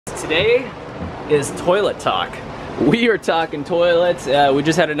today is toilet talk. We are talking toilets. We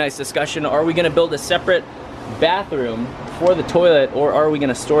just had a nice discussion. Are we gonna build a separate bathroom for the toilet, or are we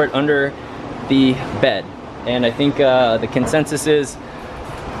gonna store it under the bed? And I think the consensus is,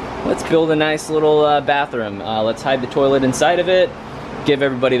 let's build a nice little bathroom. Let's hide the toilet inside of it, give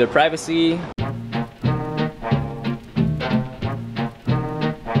everybody their privacy.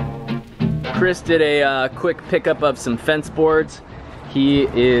 Chris did a quick pickup of some fence boards. He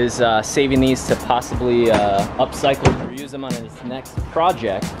is saving these to possibly upcycle or reuse them on his next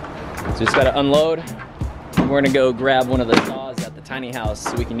project. So just gotta unload. And we're gonna go grab one of the saws at the tiny house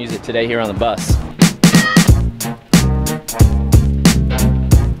so we can use it today here on the bus.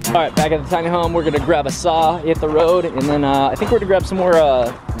 All right, back at the tiny home, we're gonna grab a saw, hit the road, and then I think we're gonna grab some more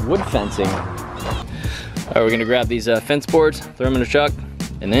wood fencing. All right, we're gonna grab these fence boards, throw them in the truck,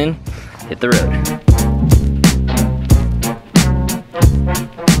 and then hit the road.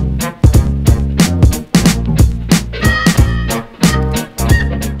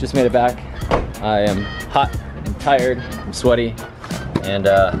 Just made it back. I am hot and tired, I'm sweaty, and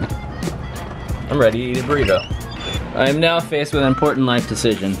I'm ready to eat a burrito. I am now faced with an important life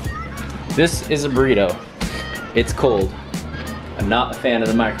decision. This is a burrito. It's cold. I'm not a fan of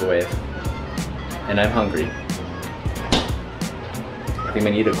the microwave, and I'm hungry. I think I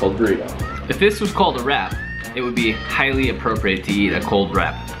need a cold burrito. If this was called a wrap, it would be highly appropriate to eat a cold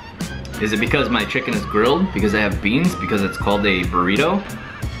wrap. Is it because my chicken is grilled? Because I have beans? Because it's called a burrito?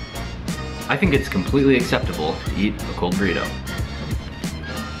 I think it's completely acceptable to eat a cold burrito.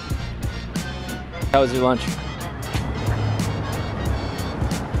 How was your lunch?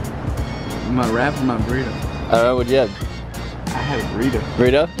 My wrap or my burrito? What'd you have? I had a burrito.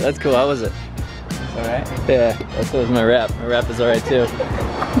 Burrito? That's cool, how was it? It's alright? Yeah, that was my wrap. My wrap is alright too.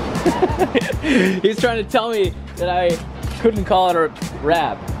 He's trying to tell me that I couldn't call it a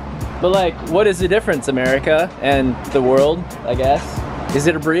wrap. But like, what is the difference, America and the world, I guess? Is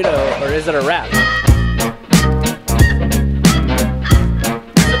it a burrito or is it a wrap?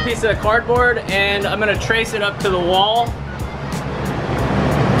 It's a piece of cardboard and I'm gonna trace it up to the wall.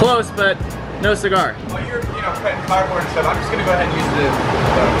 Close, but no cigar. While you're, cutting cardboard and stuff, I'm just gonna go ahead and use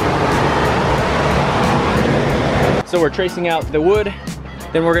this. So we're tracing out the wood,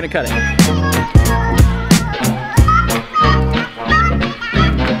 then we're gonna cut it.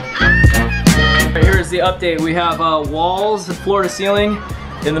 Here's the update. We have walls, floor to ceiling.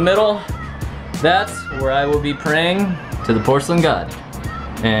 In the middle, that's where I will be praying to the porcelain god.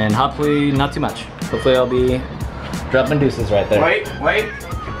 And hopefully not too much. Hopefully I'll be dropping deuces right there. Wait.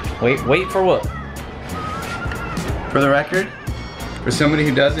 Wait for what? For the record, for somebody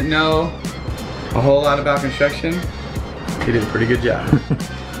who doesn't know a whole lot about construction, he did a pretty good job.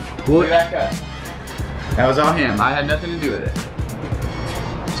 Look at that guy. That was all him. I had nothing to do with it.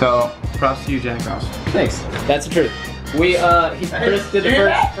 So, props to you, Jack Ross. Thanks. That's the truth. Chris did the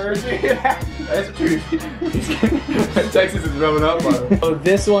first. That's the truth. Texas is rubbing up on him. So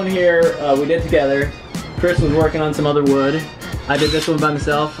this one here, we did together. Chris was working on some other wood. I did this one by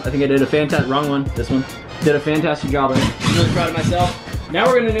myself. I think I did a fantastic, wrong one, this one. Did a fantastic job on it. I'm really proud of myself. Now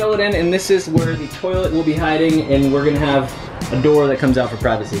we're gonna nail it in, and this is where the toilet will be hiding, and we're gonna have a door that comes out for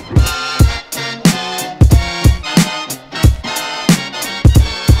privacy.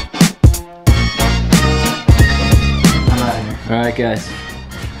 Alright guys,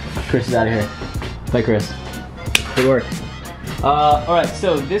 Chris is out of here. Bye Chris. Good work. Alright,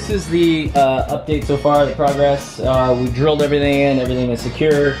 so this is the update so far, the progress. We drilled everything in, everything is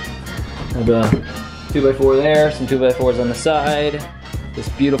secure. I have a 2x4 there, some 2x4s on the side. This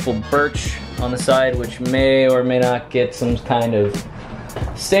beautiful birch on the side, which may or may not get some kind of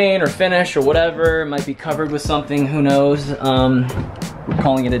stain or finish or whatever. It might be covered with something, who knows. We're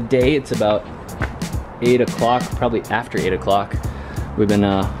calling it a day. It's about 8 o'clock, probably after 8 o'clock. We've been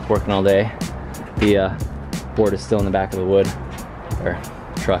working all day. The board is still in the back of the wood, or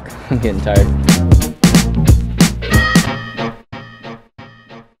truck. I'm getting tired.